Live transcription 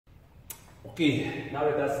Okay, now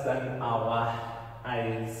let us turn our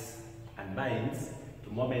eyes and minds to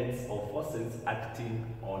moments of forces acting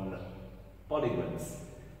on polygons.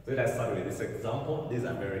 So let us start with this example. These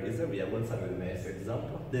are very easy. We are going to start with the next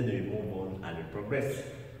example. Then we move on and we progress.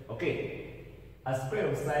 Okay, a square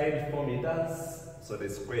of side 4 meters. So the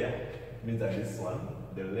square means that this one,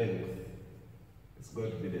 the length is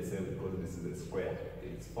going to be the same because this is a square.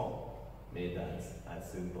 It's 4 meters,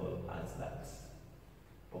 as simple as that.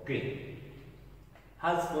 Okay.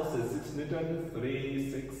 Has forces 6 newtons,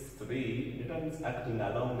 3, 6, 3 newtons acting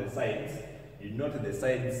along the sides. You note the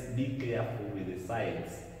sides, be careful with the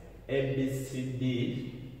sides. A, B, C,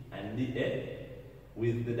 D, and D, A,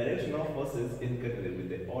 with the directional forces indicated with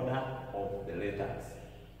the order of the letters.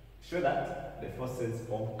 Show that the forces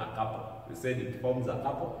form a couple. We said it forms a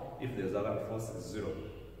couple if the resultant force is 0.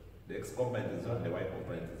 The x component is 0 and the y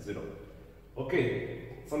component is 0.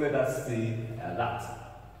 Okay, so let us see that.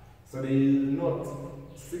 So they note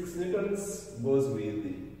 6 newtons goes with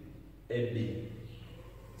the AB.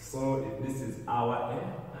 So if this is our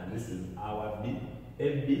A and this is our B,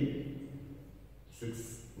 AB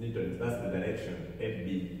 6 newtons, that's the direction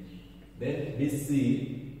AB. Then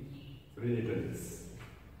BC 3 newtons,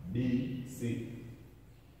 BC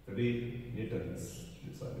 3 newtons.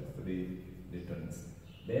 This one is 3 newtons.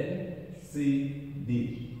 Then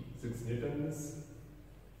CD 6 newtons.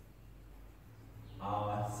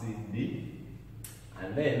 Our CD,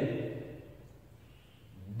 and then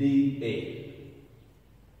DA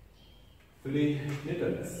 3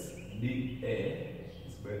 newtons. DA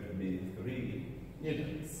is going to be 3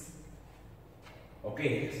 newtons.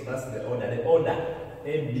 Okay, so that's the order. The order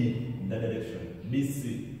AB in that direction,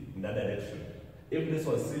 BC in that direction. If this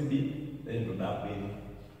was CB, then it would have been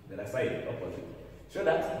the side opposite. Show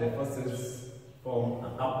that the forces form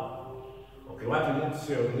an couple. Okay, what we need to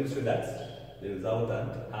show, we need to show that the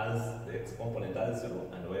resultant has the x component as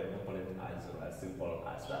 0 and the y component as 0, as simple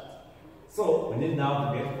as that. So we need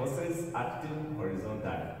now to get forces acting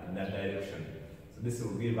horizontally in that direction. So this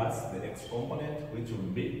will give us the x component, which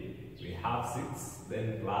will be, we have 6,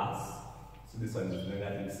 then plus, so this one is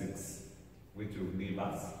negative 6, which will give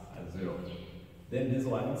us a 0. Then these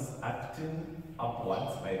ones acting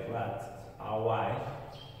upwards like that, our y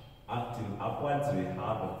acting upwards, we have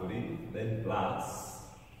a 3, then plus,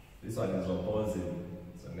 this one is opposing,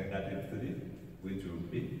 so negative 3, which will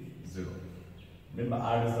be 0. Remember,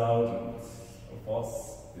 our resultant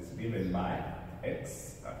force is given by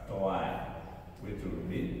x factor y, which will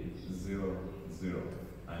be 0, 0.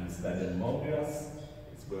 And it's that the modulus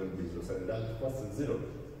is going to be 0, so the resultant force is 0.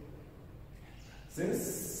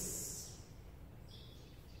 Since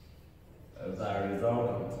the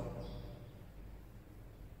resultant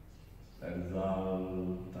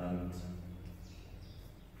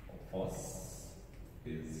force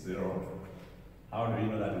is 0. How do we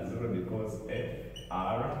know that it's 0? Because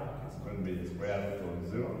FR is going to be the square root of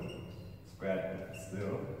 0. Square root of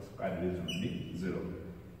 0. Square root will be 0.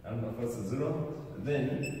 And the force is 0. Then,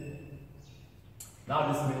 now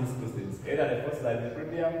this means two things. Either the forces are in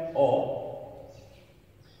equilibrium or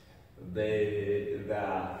the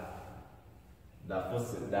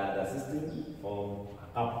system form a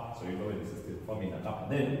couple. So you know the system forming a couple.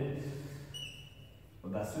 Then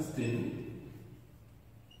the system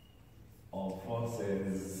of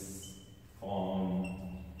forces form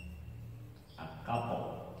a couple.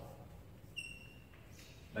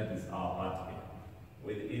 That is our part here.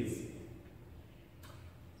 With ease.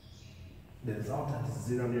 The resultant is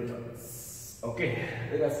 0 newtons. Okay,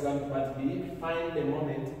 let us learn part B. Find the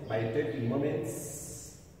moment by taking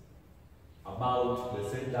moments about the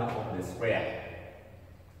center of the square.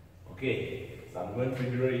 Okay, so I'm going to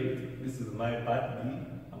draw it. This is my part B.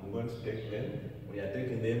 I'm going to take them. We are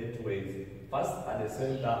taking them two ways. First, at the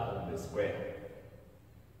center of the square.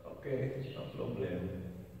 Okay, no problem.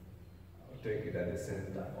 I'll take it at the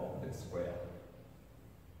center of the square.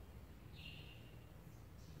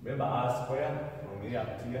 Remember our square from here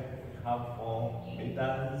up to here, we have 4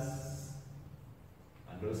 meters.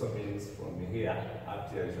 And also means from here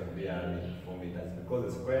up here it should be 4 meters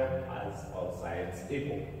because the square has all sides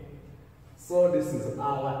equal. So this is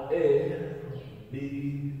our A, B,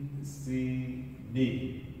 C,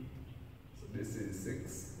 D. So this is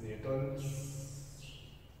 6 newtons,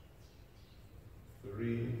 3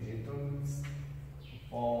 newtons,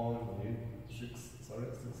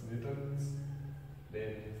 6 newtons,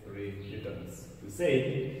 then 3 newtons. We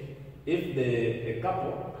said if a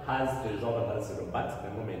couple has the resultant as 0, but the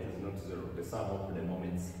moment is not 0, the sum of the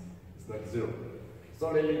moments is not 0.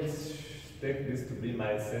 So let me take this to be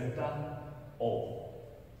my center O.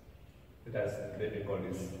 Let me call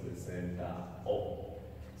this the center O.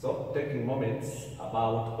 So taking moments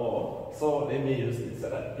about O. So let me use it so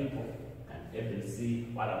that people can able to see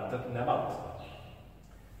what I'm talking about.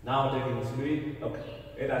 Now taking three, okay,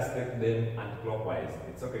 let us take them anti-clockwise.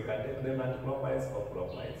 It's okay, you can take them anti-clockwise or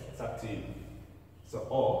clockwise. It's up to you. So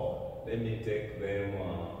O, let me take them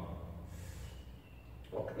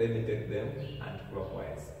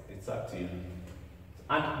anti-clockwise. It's up to you.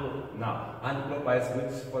 Now, anti-clockwise,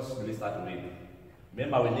 which first do we start with?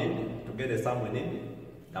 Remember, we need to get the sum, we need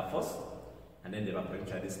the first and then the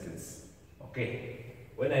perpendicular distance. Okay.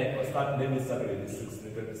 When I start, let me start with the 6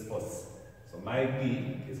 Newton's force. So my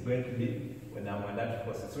B is going to be, when I'm on that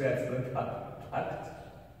force, it's where it's going to act.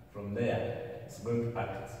 From there, it's going to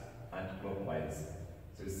act anti-clockwise.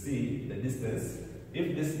 So you see the distance.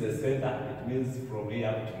 If this is the center, it means from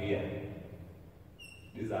here to here.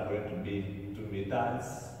 These are going to be 2 meters.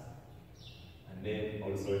 And then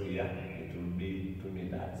also here, it will be 2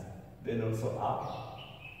 meters. Then also up,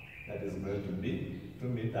 that is going to be 2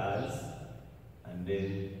 meters. And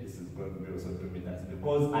then this is going to be also 2 meters.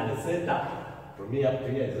 Because at the center, from here up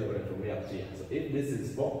to here is equal to here up to here. So if this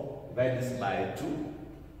is 4, divide this by 2,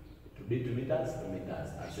 it will be 2 meters, 2 meters,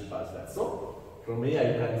 as simple as that. So from here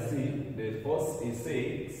you can see the force is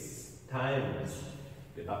 6 times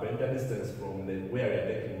the perpendicular distance from the where we are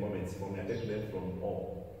taking moments from. We are taking them from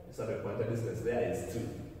O. So the perpendicular distance there is 2.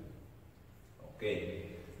 Okay.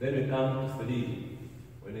 Then we come to 3.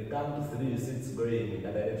 When we come to 3, you see it's going in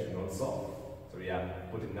that direction also. So we are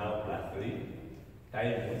putting now plus 3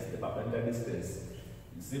 times the perpendicular distance.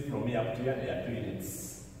 You see from here up to here, there are 2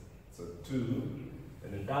 units. So 2.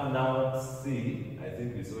 When we come down to C, I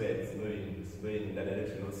think this way it's going in that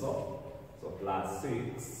direction also. So plus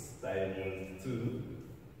 6 times 2.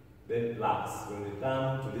 Then plus, when we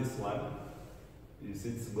come to this one, you see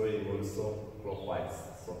it's going also clockwise.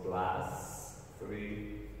 So plus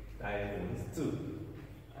 3 times 2.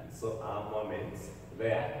 And so our moment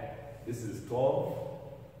there. This is 12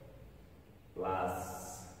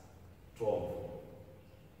 plus 12.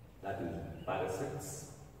 That is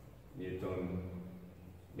 36 Newton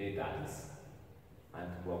meters and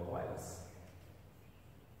clockwise.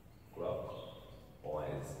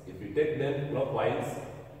 Clockwise. If you take them clockwise,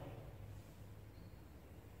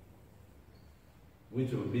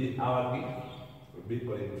 which will be our B, will be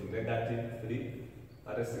equal to negative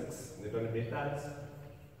 36 Newton meters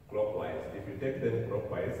clockwise. If you take them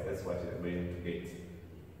clockwise, that's what you're going to get.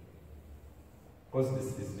 Because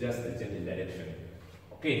this is just a change in direction.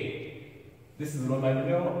 Okay, this is Roman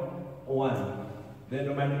numeral 1. Then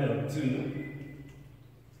Roman numeral 2,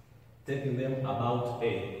 taking them about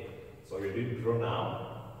A. So we did draw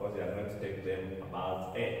now, because we are going to take them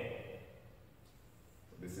about A.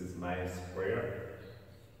 So this is my square.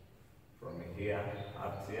 From here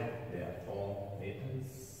up here, there are 4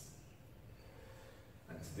 meters.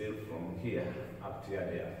 And still from here up here,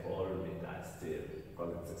 there are 4 meters still,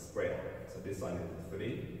 because it's a square. So this one is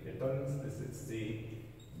 3 newtons, this is C,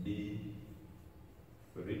 D,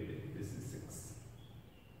 3, this is 6,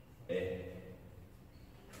 A.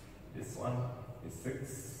 This one is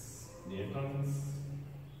 6 newtons,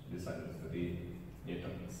 this one is 3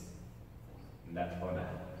 newtons. In that order.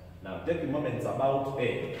 Now taking moments about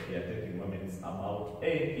A, we are taking moments about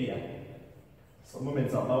A here. So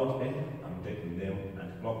moments about A, I'm taking them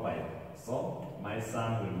anti-clockwise. So my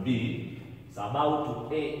sum will be, it's about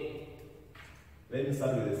to A. Let me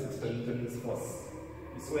start with the 6 Newton's force.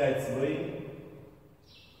 This is where it's going.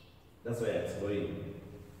 That's where it's going.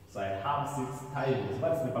 So I have 6 times.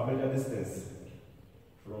 What's the perpendicular distance?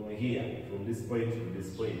 From here, from this point to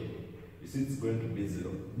this point. You see it's going to be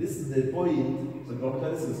 0. This is the point, so the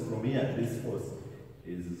perpendicular distance from here to this force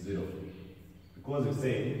is 0. Because you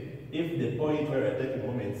say, if the point where we're taking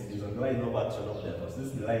moments is on the line of action of the force, this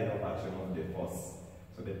is the line of action of the force.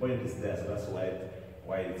 So the point is there, so that's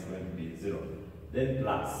why it's going to be 0. Then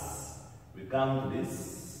plus, we come to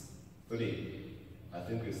this 3. I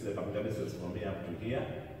think you see the perpendicular distance from here up to here.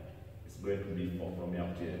 It's going to be 4. From here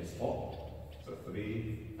up to here is 4. So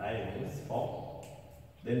 3 times 4.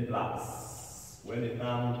 Then plus, when it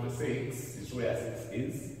comes to 6, it's where 6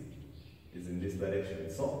 is in this direction.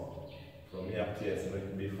 So from here up to here, it's going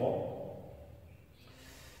to be 4.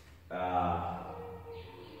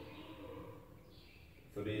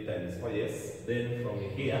 3 times 4, yes. Then from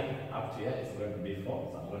here up to here, it's going to be 4.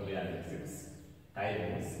 So I'm going to be adding 6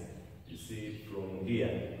 times. You see from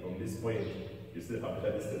here, from this point, you see the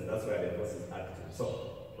perpendicular distance. That's where the force is acting. So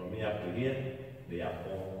from here up to here, they are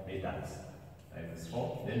 4 meters. Times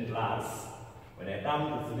 4. Then plus, when I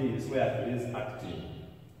come to 3, it's where 3 is acting.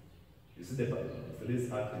 You see the 3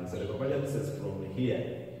 is acting. So the perpendicular distance from here,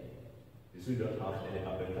 you see we don't have any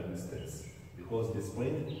perpendicular distance. because this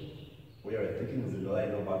point we are taking is the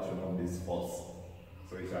line of action of this force.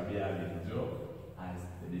 So it shall be having 0 as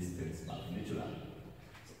the distance perpendicular.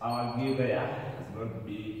 So our given here is going to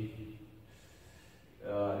be,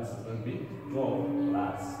 this is going to be 12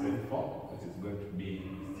 plus 24, which is going to be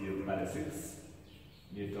still 36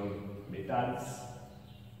 Newton meters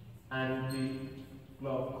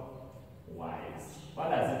anti-clockwise. What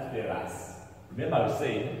does it tell us? Remember we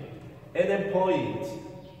said, any point,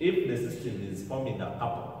 if the system is forming a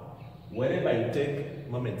couple, wherever you take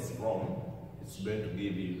moments from, it's going to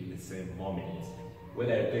give you the same moment.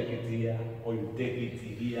 Whether you take it here, or you take it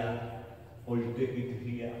here, or you take it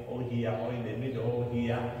here, or here, or in the middle, or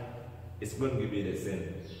here, it's going to give you the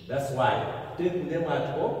same. That's why taking them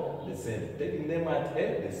at O, the same. Taking them at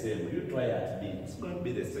A, the same. You try at B, it's going to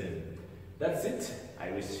be the same. That's it.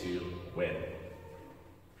 I wish you well.